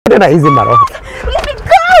Na hizi maroho. Let me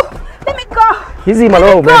go. Let me go. Hizi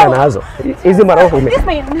maroho umeenda nazo. Hizi maroho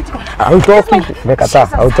hautoki. Umekataa.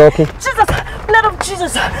 Hautoki. Jesus. Blood of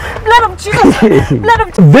Jesus. Blood of Jesus. Blood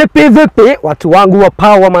of Vipi watu wangu wa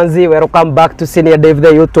power manzi, welcome back to Senior Dave,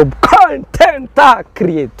 the YouTube content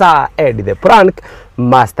creator and the prank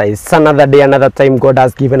master. It's another day, another time God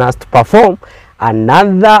has given us to perform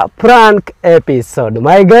another prank episode.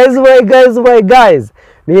 My guys.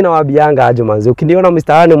 Mimi nawabianga aje manzi. Ukiniona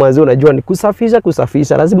mstaani manzi unajua ni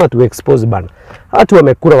kusafisha, lazima tu expose bana. Watu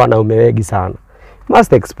wamekula wanaume wengi sana.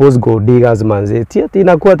 Must expose gold diggers manzi. Tiati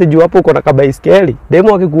inakuwa ati juu hapo uko na kabaiskeli.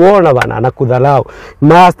 Demo akikuona bana anakudhalau.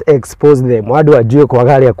 Must expose them. Wadu wajue kwa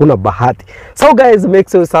gari hakuna bahati. So guys, make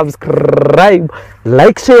sure you subscribe,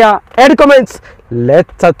 like, share and comments.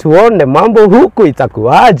 Leta tuone mambo huku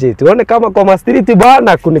itakuaje. Tuone kama kwa street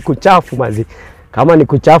bana kuni kuchafu manzi. Kama ni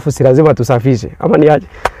kuchafu si lazima tusafishe. Ama ni aje?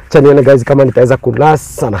 Acha nione guys kama nitaweza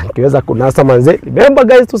kunasa na nikiweza kunasa manze. Remember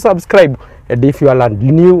guys to subscribe, and if you are a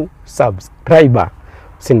new subscriber,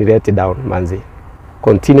 usinilete down manze.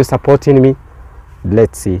 Continue supporting me.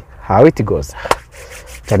 Let's see how it goes.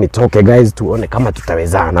 Acha nitoke guys tuone kama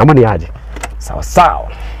tutawezana. Ama ni aje? Sawa.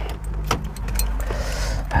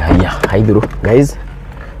 Haiduru guys.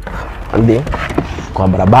 Andi kwa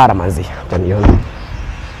barabara manze. Acha nione.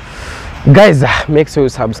 Guys, make sure you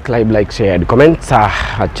subscribe, like, share and comment.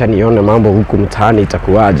 Acha nione mambo huku mtaani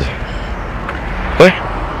itakuwaje.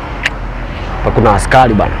 Kuna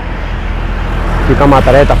askari bana. Kama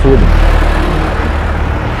ataleta food.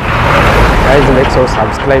 Guys, make sure you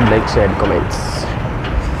subscribe, like, share and comment.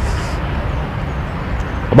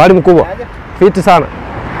 Habari mkubwa. Fiti sana.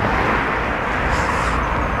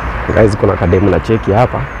 Guys, kuna kademu na cheki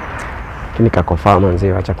hapa. Lakini kakofa manzi,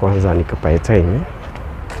 acha kwanza nikapae time.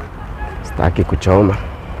 Sitaki kuchoma.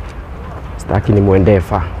 Sitaki ni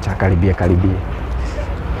muendefa. Cha karibia.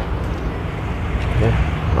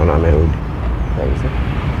 Naona amerudi.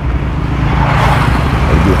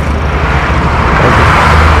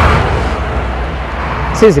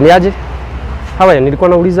 Sisi ni aje? Hawa nilikuwa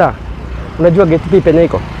nauliza. Unajua gate P penye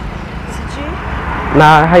iko? Sijui.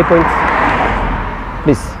 Na high point.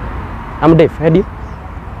 Please. I'm Dave. Head you.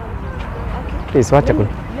 Please watch kuni.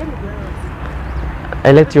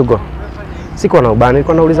 I let you go. Siko na ubani,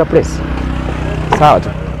 nilikuwa nauliza place. Sawa tu.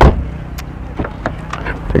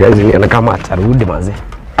 Guys, ni kama atarudi maze.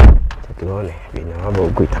 Tuone vile mambo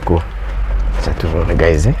huko itakuwa. Acha tuone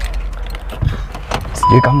guys.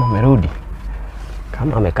 Sijui kama amerudi.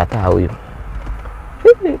 Kama amekataa huyu.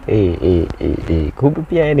 Kumbe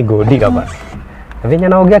pia yeye ni godiga basi. Venye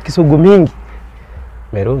anaongea Kisugu mingi.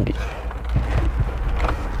 Merudi.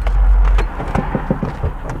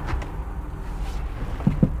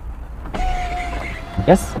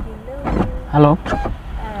 Yes. Hello.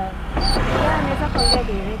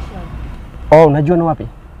 Oh, unajua ni wapi?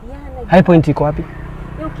 Yeah, High point iko wapi?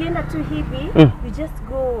 Ukienda tu hivi, you just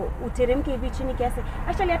go uteremke hivi chini kiasi.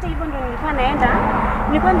 Actually hata hivyo ndio nilikuwa naenda.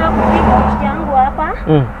 Nilikuwa ndio kupiga kitu yangu hapa.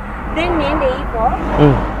 Then niende hivyo.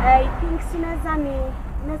 I think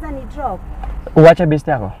naweza ni drop. Uacha best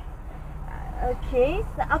yako?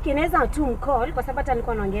 Okay, naweza tu mcall kwa sababu hata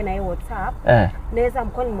nilikuwa naongea na yeye WhatsApp. Naweza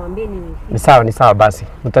mcall nimwambie ni sawa basi.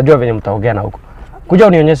 Mtajua venye mtaongea na huko. Okay. Kuja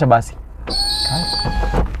unionyeshe basi.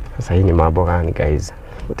 Sasa hii ni mambo gani guys?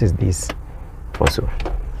 What is this? Also.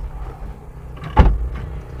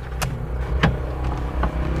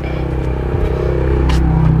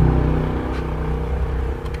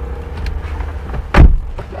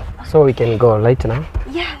 So we can go right now?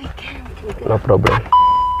 Yeah, we can. No problem.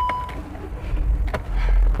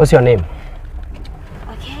 What's your name?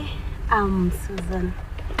 Okay, Susan.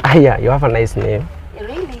 Yeah, you have a nice name.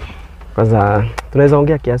 Really? Because tunaweza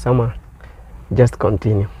ongea kiasi ama just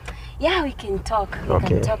continue? Yeah, we can talk.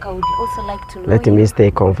 Okay. I would also like to know. Let me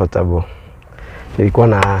stay comfortable. Nilikuwa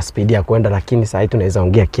na speed ya kwenda lakini sasa tunaweza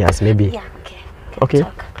ongea kiasi maybe. Yeah, okay.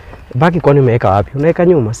 Baki kwani umeweka wapi? Unaweka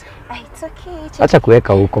nyuma sasa? It's okay. Acha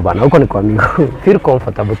kuweka huko bana. Huko ni kwa miguu. Feel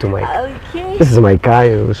comfortable to my. Okay. This is my car.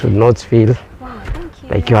 You should not feel thank you.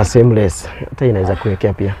 Like you are seamless. Hata inaweza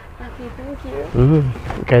kuwekea pia. Okay, thank you.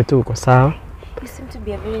 Okay, tu uko sawa. You seem to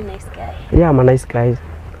be a very nice guy. Yeah, I'm a nice guy.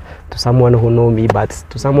 To someone who know me, but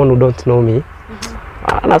to someone who don't know me,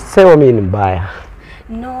 anasema mimi ni mbaya.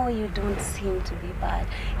 No, you don't seem to be bad.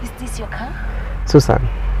 Is this your car? Susan,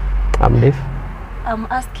 I'm Dave. I'm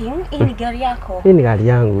asking, hii ni gari yako? Hii ni gari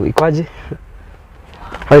yangu. Ikoje?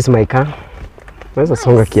 How is my car? Naweza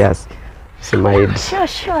songa kiasi. Smile.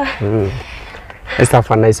 Sure. Let's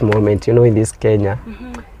have a nice moment, you know, in this Kenya.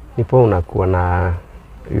 Nipo unakuwa na,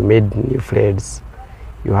 you made new friends.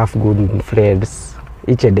 You have good friends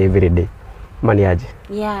each and every day. Maniaje?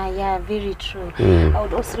 Yeah, very true. I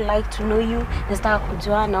would also like to know you. Nataka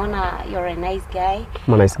kujua, naona you're a nice guy.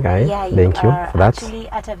 I'm a nice guy. Yeah, Thank you for that. Actually,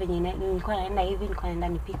 hata venye nilikuwa naenda hivi, nilikuwa naenda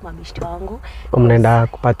nipick mabishti wangu. Mnaenda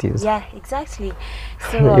ku parties? Yeah, exactly.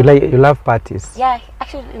 So you love parties? Yeah,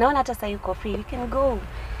 actually, naona hata sasa yuko free. You can go.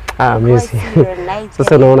 Amazing. Nice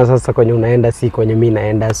Sasa naona sasa kwenye unaenda si kwenye mimi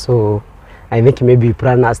naenda, so I think maybe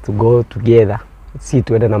plan us to go together. Si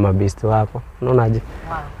tuende na mabesti wako. Unaonaje?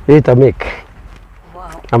 Wow. Ita make. Wow.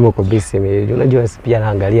 Kama uko busy maybe. Unajua pia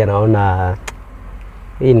naangalia naona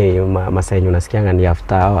hii ni masaa yenye unasikianga ni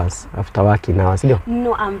after hours, after working hours, ndio?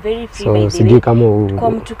 No, I'm very free so, by the way. Sijui kama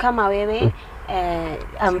kwa mtu kama wewe,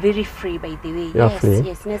 I'm very free by the way. You're free?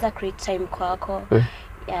 Yes, naweza create time kwako.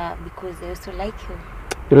 Yeah, because I also like you.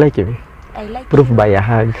 You like me? I like Proof you. by a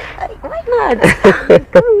hug. Why not?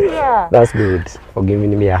 Come here. That's good. For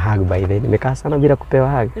giving me a hug by then. Nimekaa sana bila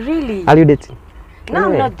kupewa hug. Really? Are you dating? No,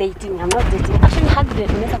 I'm not dating. Actually, hug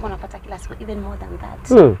date unaweza kuwa unapata kila siku, even more than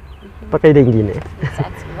that. Mpaka ile ingine.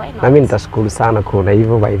 Exactly. Why not? Na mimi nitashukuru sana kuona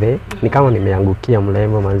hivyo by the. Ni kama nimeangukia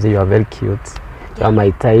mrembo manzi, you are very cute. You are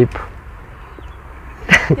my type.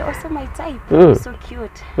 You're also my type. You're so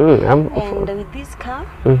cute. And with this car,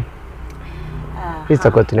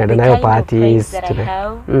 tutakuwa tunaenda nayo parties.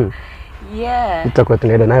 Yeah. Tutakuwa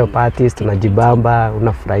tunaenda nayo parties, tunajibamba,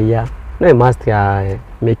 unafurahia. No, I must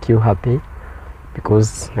make you happy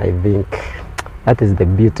because I think that is the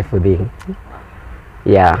beautiful thing.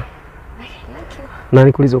 Yeah. Thank you. Na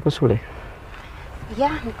nikuulize uko shule?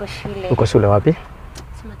 Yeah, niko shule. Uko shule wapi?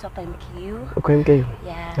 Sema tu hapa MKU. Uko MKU?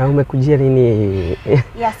 Yeah. Na umekujia nini?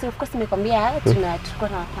 Yeah, so of course nimekwambia tulikuwa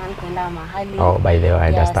na plan kwenda mahali. Oh, by the way, I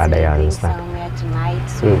understand. I understand. Somewhere tonight,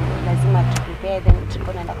 so lazima tu prepare, then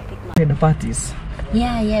tulikuwa naenda kupick the parties.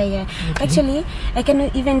 Yeah. Okay. Actually, I can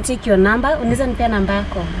even take your number. Unaweza nipea namba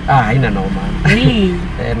yako? Haina noma. Really?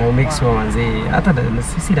 Na make sure manzi, hata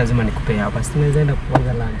sisi lazima nikupe hapa. Si tunaweza enda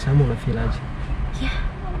kuanza lunch ama una feel aje? Yeah.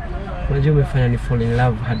 Unajua umefanya ni fall in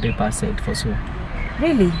love 100% for sure.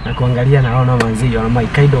 Really? Na kuangalia naona manzi, you are my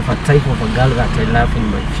kind of a type of a girl that I love in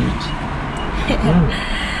my future.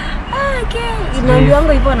 Okay.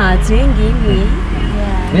 Inaambiwa hivyo na watu wengi hivi.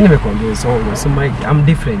 Yeah. Mimi nimekuambia so I'm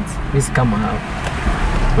different. Mimi kama hao.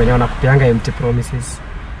 Wenye wanakupeanga empty promises.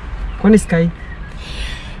 Kwani Sky?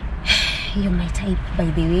 You're my type by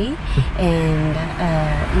the way, and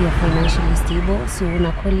you're financially stable, so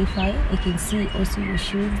una qualify. I can see also your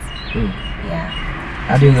shoes. Yeah.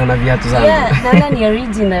 Hadi unaona viatu zangu. Yeah, naona ni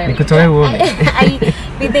original. Nikutoe uone.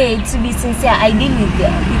 With the, to be sincere, I deal with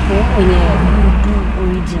people when you do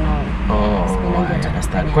original. Oh, I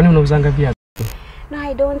understand. Kwani unauzanga viatu? No,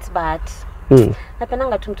 I don't, but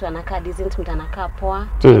napendanga tu mtu anakaa decent, mtu anakaa poa,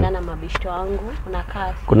 tunaenda mabishto wangu,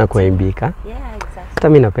 unakaa kuna kuimbika. Yeah, exactly. Hata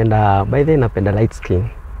mimi napenda, by the way napenda light skin.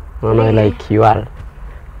 Unaona like you are.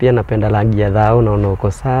 Pia napenda rangi ya dhao, unaona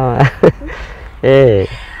uko sawa.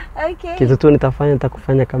 Okay. Kitu tu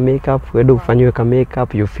nitakufanya ka makeup, wewe ufanywe ka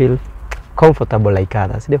makeup, you feel comfortable like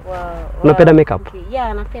others, ndio? Wow. Unapenda makeup? Okay.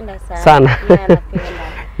 Yeah, napenda sana. Sana. Yeah, napenda.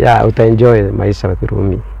 Yeah, uta enjoy maisha through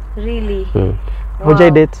me. Really? Would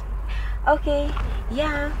you date? Okay.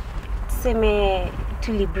 Yeah. Tuseme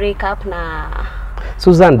tuli break up na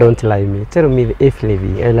Susan, don't lie me. Tell me if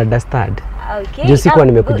Levi, I'll understand. Okay. Just sikuwa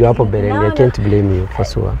nimekujua hapo mbeleni. I can't blame you for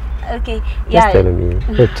sure. Okay. Yeah. Just tell me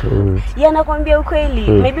the truth. Yeah, nakwambia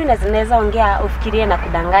ukweli. Maybe unaweza ongea ufikirie na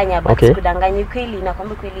kudanganya, but kudanganya ukweli,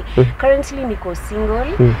 nakwambia ukweli. Currently niko single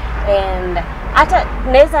and hata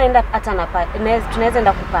naweza enda hata na tunaweza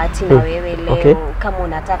enda kuparty na wewe leo kama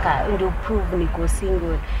unataka, ndio prove niko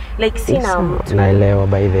single. Like sina mtu. Naelewa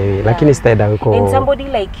by the way. Lakini sitaenda huko. And somebody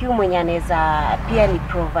like you mwenye anaweza pia ni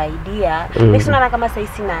providea. Mimi sina kama sasa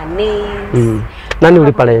sina nails. Nani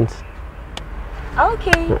ulipa rent?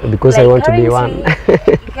 Okay. Because like I want to be one.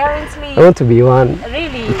 Currently. I want to be one.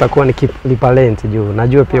 Really? Utakuwa nikilipa rent juu.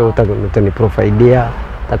 Najua pia utaniprovidea.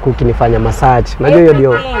 Utakuwa ukinifanya massage. Najua hiyo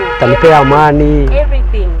ndio utanipea amani.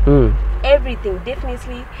 Everything. Everything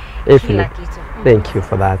definitely. Kila kitu. Thank you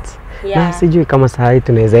for that. Yeah. Na sijui kama saa hii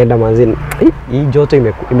tunaweza enda manzini. Hii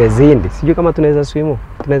joto imezindi. Sijui kama tunaweza swimo.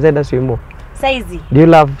 Tunaweza enda swimo. Saizi. Do you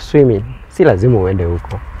love swimming? Si lazima uende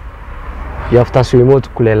huko. You have to swim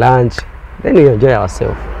tukule lunch. Then you enjoy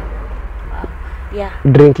yourself. Yeah.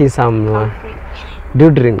 Drinking some. Do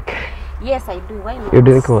you drink? Yes, I do. Why not? You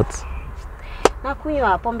drink what?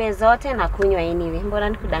 Nakunywa pombe zote, nakunywa anyway. Mbona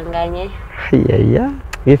nikudanganye? Yeah.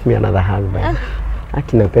 Give me another hug, baby.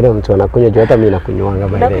 Napenda mtu anakunywa juu hata mimi nakunywanga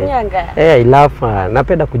by the way. Nakunywanga? I love,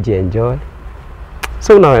 napenda kujienjoy.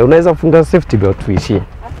 So unaweza funga safety belt tuishie.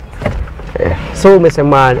 So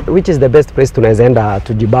umesema which is the best place tunaweza enda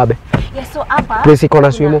tujibabe? Yeah, so hapa place iko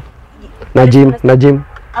na swimo. Na gym.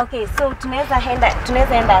 Okay, so tunaweza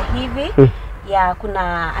enda hivi. Yeah,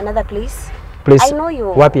 kuna another place. I know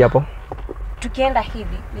you. Wapi hapo? Tukienda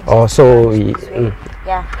hivi. So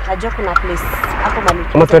yeah, najua kuna place hapo mali.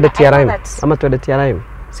 Ama tuende TRM.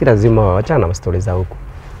 Si lazima achana na stories za huko.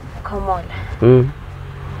 Come on.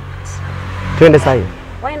 Twende sahi.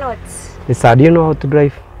 Why not? Do you know how to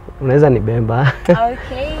drive? Unaweza nibemba.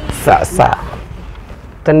 Okay. Sasa.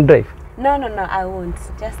 Can drive? No, I won't.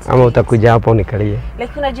 Just ama utakuja hapo nikalie.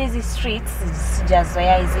 Like unajua hizi streets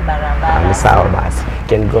sijazoea hizi barabara. Ni sawa basi.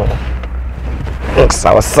 Can go.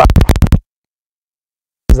 Sawa.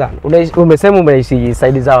 Umesema umeishi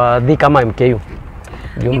side za Thika kama MKU?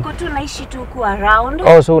 Niko tu naishi tu ku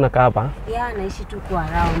around. So unakaa hapa? Yeah, naishi tu ku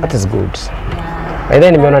around. That is good. Yeah. By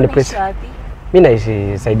then nimeona ni place. Mimi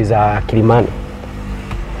naishi side za Kilimani.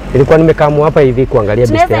 Nilikuwa nimekaa hapa hivi kuangalia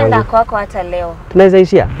besti yangu. Tunaweza enda kwako hata leo. Tunaweza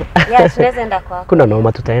ishia? Yeah, tunaweza enda kwako. Kuna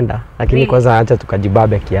noma tutaenda, lakini really? Kwanza acha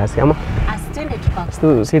tukajibabe kiasi ama? Asitende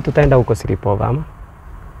tukako. Si tutaenda huko Silipova ama?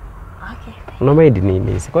 Okay. Unameidi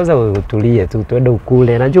nini? Si kwanza utulie tu, tuende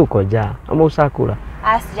ukule, najua uko njaa ama usakula.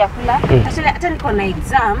 Sijakula. Actually hata niko na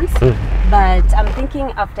exams, but I'm thinking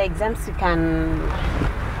after exams you can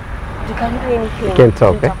do anything. You can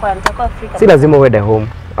talk, nitakuwa free. Si lazima uende home.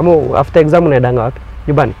 Ama after exam unaendanga wapi?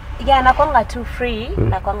 Nyumbani? Yeah, nakwanga tu free,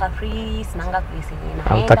 nakwanga free, sinanga place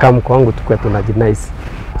yenyewe. Nataka mko wangu tukue tunajinice.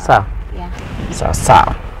 Sawa? Yeah.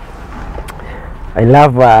 Sawa. I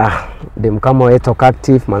love dem kama wewe talk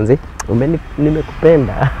active manzi.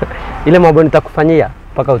 Nimekupenda. Ile mambo nitakufanyia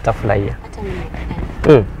mpaka utafurahia. Hata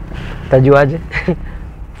mimi. Utajuaje?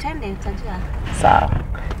 Twende utajua. Sawa.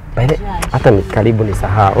 Hata ni karibu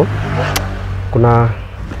nisahau. Kuna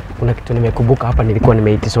kitu nimekumbuka hapa, nilikuwa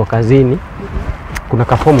nimeitiswa kazini. Kuna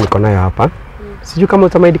kafomu niko nayo hapa. Sijui kama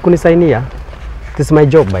utamaidi kunisainia. This is my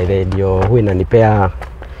job by the way, ndio huwa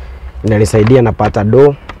inanisaidia napata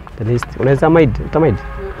do. At least unaweza utamaidi.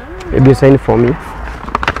 Maybe you sign for me.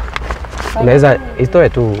 Unaweza itoe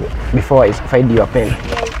tu before I find your pen.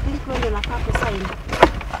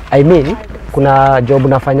 I mean, kuna job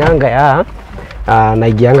nafanyanga ya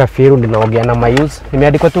naigianga field naongea na mayouth.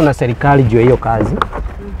 Nimeandikwa tu na serikali juu hiyo kazi.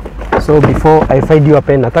 So before I find your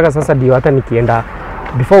pen, nataka sasa ndio hata nikienda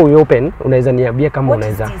before we open unaweza niambia kama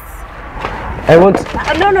unaweza. I want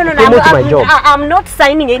No. Promote my job. I'm not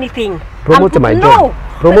signing anything. Promote my job.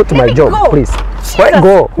 Promote my job, please.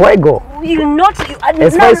 Why go? You not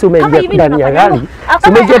Especially umeingia ndani ya gari.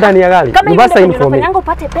 Umeingia ndani ya gari. You must sign for me. Yangu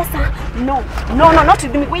upate pesa. No, not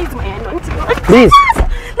with me. Where is my hand? Please.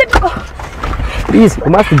 Let me go. Please,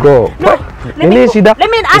 you must go. Nini shida?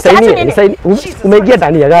 Umeingia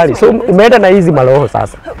ndani ya gari. So umeenda na hizi maroho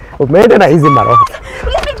sasa. Umeenda na hizi maroho.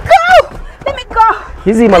 Let me go.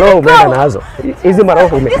 Hizi maroho umeenda nazo. Hizi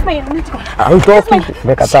maroho hautoki.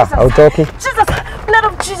 Umekataa. Hautoki. Jesus. Blood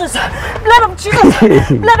of Jesus. Blood of Jesus.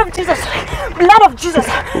 Blood of Jesus. Blood of Jesus.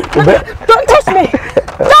 Don't touch me.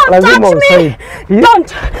 Don't touch me.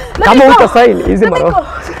 Don't. Kama utasaini hizi maroho.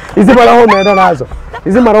 Hizi maroho umeenda nazo.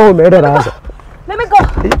 Hizi maroho umeenda nazo. Let me go.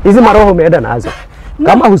 Hizi maroho umeenda nazo.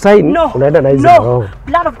 Kama husaini unaenda na hizi maroho.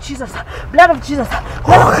 Blood of Jesus. Blood of Jesus.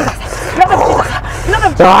 Blood of Jesus. Blood of Jesus. Blood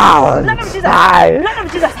of Jesus. Blood of Jesus. Blood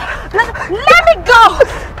of Jesus. Let me go.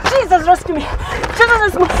 Jesus rescue me. Jesus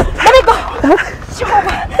rescue me. Let me go.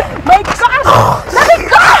 My God. Let me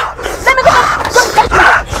go. Let me go. Don't touch me.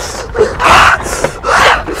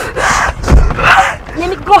 Let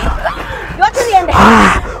me go. You want to the end?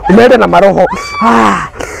 Umeenda na maroho.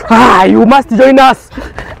 You must join us.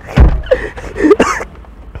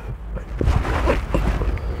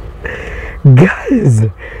 Guys.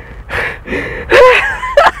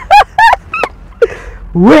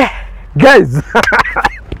 Guys.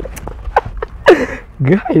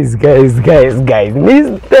 Guys.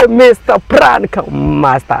 Mr. Prank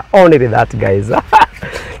Master. Only that, guys.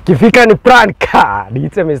 Kifika ni prank.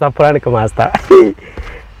 Niite Mr. Prank Master.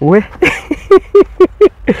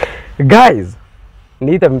 Guys.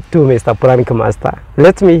 Niite tu Mr. Prank Master.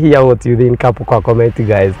 Let me hear what you think hapo kwa comment,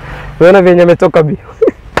 guys. Unaona venye ametoka bio.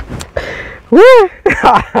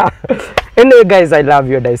 Anyway, guys, I love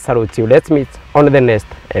you and I salute you. Let's meet on the next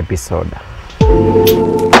episode.